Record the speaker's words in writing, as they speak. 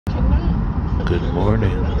Good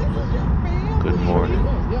morning. Good morning.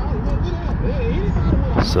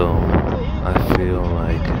 So, I feel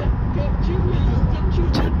like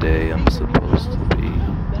today I'm supposed to be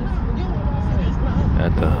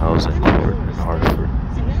at the housing court in Hartford.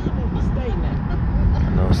 I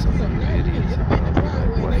know some of you idiots are probably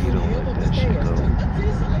like, why you don't let that shit go?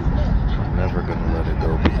 I'm never gonna let it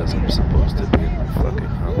go because I'm supposed to be in the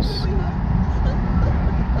fucking house.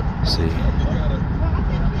 See,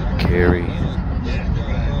 Carrie,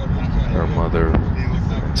 her mother,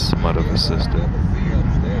 and smut of a sister,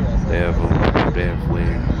 they have ways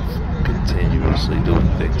of continuously doing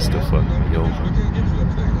things to fuck me over.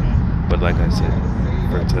 But like I said,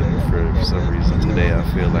 for some reason today I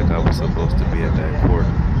feel like I was supposed to be at that court.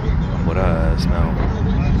 What I ask now?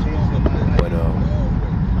 But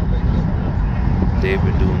they've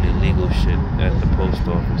been doing illegal shit at the post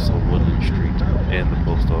office on Woodland Street and the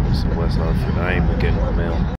post office in West Hartford. I ain't been getting my mail.